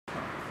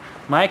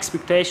My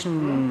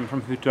expectation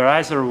from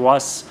Futurizer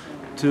was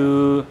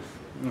to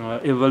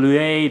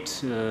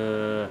evaluate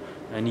a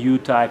new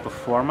type of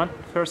format,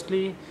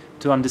 firstly,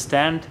 to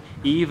understand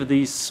if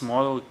this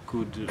model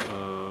could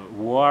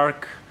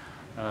work,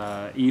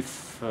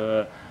 if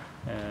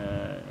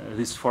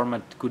this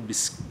format could be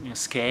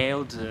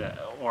scaled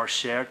or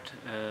shared,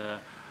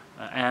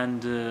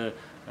 and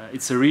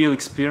it's a real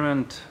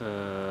experiment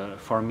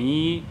for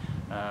me,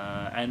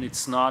 and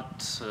it's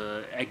not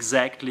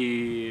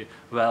exactly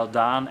well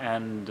done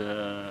and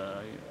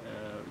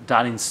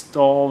done in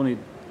stone. It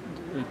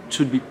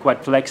should be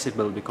quite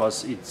flexible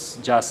because it's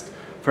just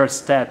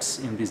first steps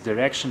in this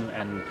direction,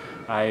 and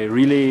I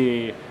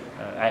really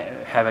I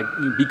have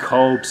big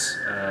hopes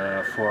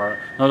for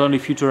not only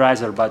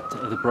Futurizer but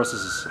the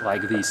processes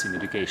like this in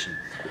education.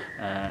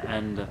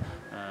 And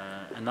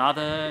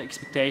another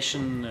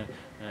expectation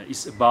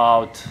is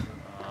about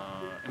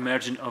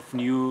emergence of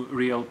new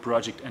real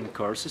project and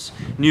courses,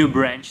 new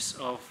branches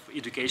of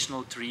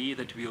educational tree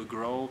that will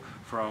grow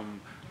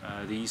from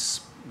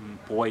this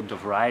point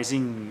of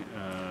rising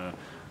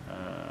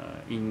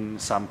in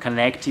some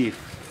connective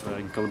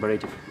and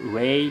collaborative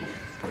way,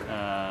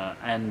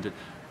 and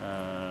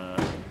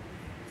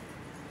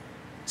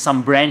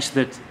some branch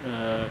that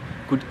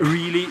could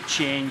really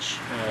change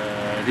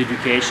the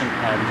education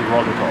and the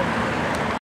world at all.